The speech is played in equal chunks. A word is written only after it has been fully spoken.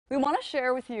We want to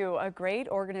share with you a great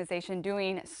organization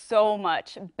doing so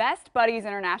much. Best Buddies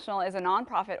International is a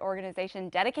nonprofit organization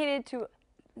dedicated to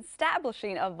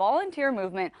establishing a volunteer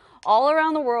movement all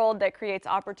around the world that creates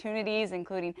opportunities,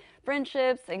 including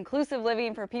friendships, inclusive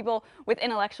living for people with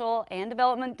intellectual and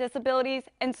development disabilities,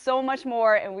 and so much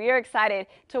more. And we are excited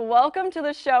to welcome to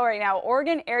the show right now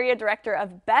Oregon Area Director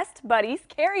of Best Buddies,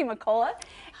 Carrie McCullough,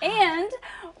 and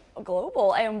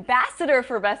Global Ambassador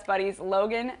for Best Buddies,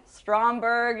 Logan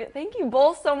Stromberg. Thank you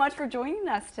both so much for joining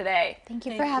us today. Thank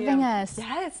you for having us.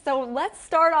 Yes, so let's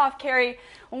start off, Carrie.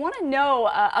 I want to know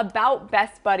about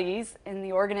Best Buddies in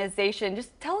the organization.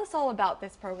 Just tell us all about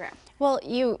this program. Well,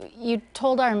 you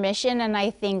told our mission, and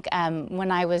I think when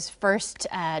I was first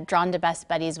drawn to Best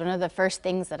Buddies, one of the first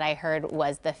things that I heard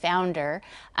was the founder,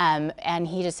 and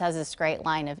he just has this great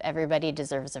line of everybody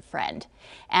deserves a friend.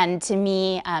 And to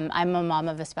me, I'm a mom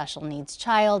of a special needs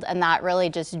child, and that really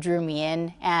just drew me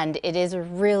in. And it is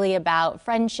really about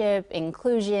friendship,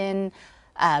 inclusion,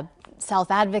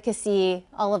 self-advocacy,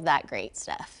 all of that great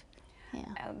stuff. Yeah.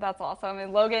 That's awesome.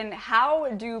 And Logan, how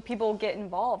do people get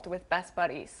involved with Best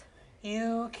Buddies?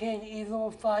 You can either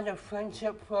find a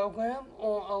friendship program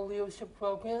or a leadership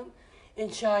program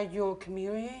inside your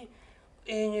community.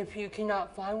 And if you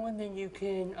cannot find one, then you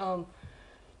can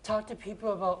talk to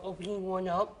people about opening one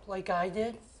up like I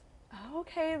did.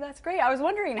 Okay, that's great. I was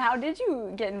wondering, how did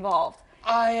you get involved?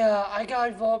 I got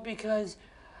involved because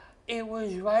it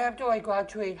was right after I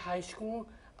graduated high school.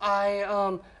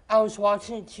 I was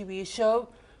watching a TV show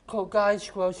called Guys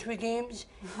Grocery Games,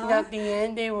 and at the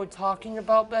end they were talking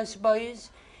about Best Buddies,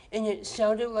 and it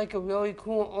sounded like a really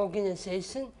cool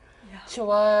organization. Yeah.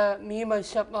 So me and my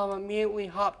stepmom immediately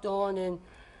hopped on and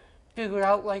figured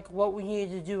out like what we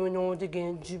needed to do in order to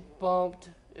get involved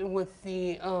with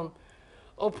the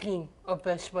opening of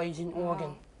Best Buddies in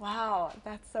Oregon. Wow,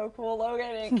 that's so cool,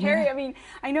 Logan. And Carrie, I mean,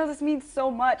 I know this means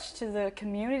so much to the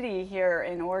community here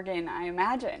in Oregon, I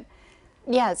imagine.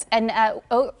 Yes, and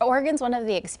Oregon's one of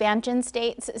the expansion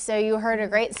states, so you heard a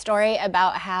great story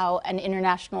about how an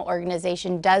international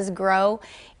organization does grow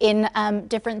in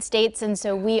different states, and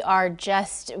so we've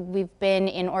been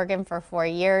in Oregon for 4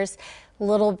 years. A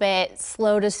little bit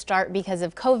slow to start because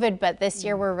of COVID, but this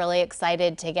year we're really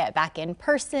excited to get back in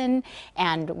person,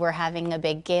 and we're having a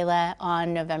big gala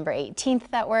on November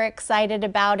 18th that we're excited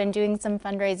about and doing some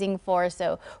fundraising for,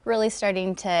 so really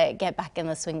starting to get back in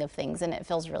the swing of things, and it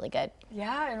feels really good.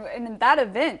 Yeah, and that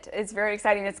event is very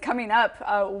exciting. It's coming up.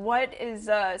 What is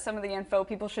some of the info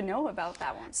people should know about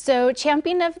that one? So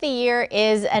Champion of the Year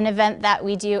is an event that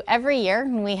we do every year,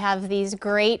 and we have these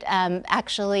great,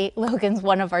 actually Logan's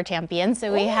one of our champions,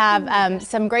 so we have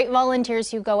some great volunteers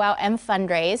who go out and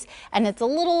fundraise, and it's a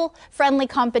little friendly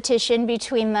competition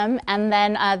between them. And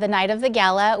then the night of the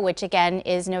gala, which again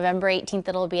is November 18th,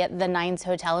 it'll be at the Nines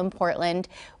Hotel in Portland.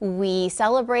 We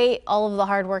celebrate all of the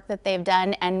hard work that they've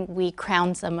done, and we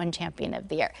crown someone Champion of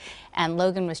the Year. And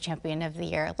Logan was Champion of the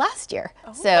Year last year,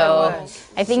 so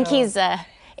I think he's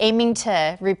aiming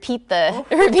to repeat the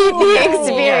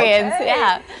experience. Okay.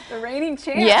 Yeah, the reigning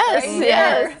champ. Yes, right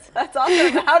yes. That's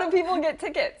awesome. How do people get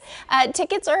tickets?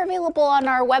 Tickets are available on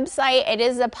our website. It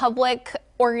is a public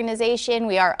organization.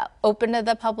 We are open to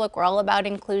the public. We're all about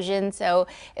inclusion. So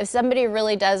if somebody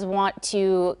really does want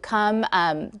to come,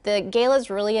 the gala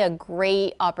is really a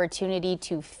great opportunity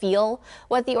to feel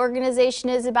what the organization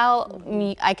is about.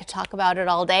 I could talk about it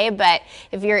all day, but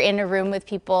if you're in a room with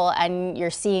people and you're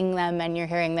seeing them and you're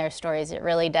hearing their stories, it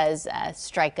really does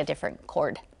strike a different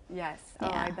chord. Yes, yeah.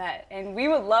 Oh, I bet. And we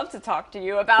would love to talk to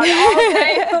you about it all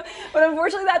day. But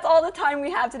unfortunately, that's all the time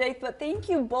we have today. But thank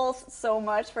you both so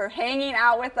much for hanging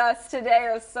out with us today.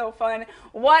 It was so fun.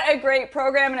 What a great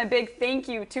program, and a big thank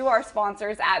you to our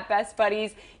sponsors at Best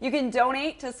Buddies. You can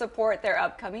donate to support their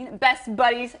upcoming Best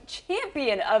Buddies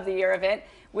Champion of the Year event,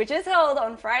 which is held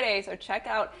on Friday. So check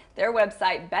out their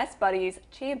website,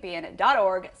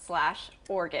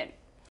 bestbuddieschampion.org/Oregon.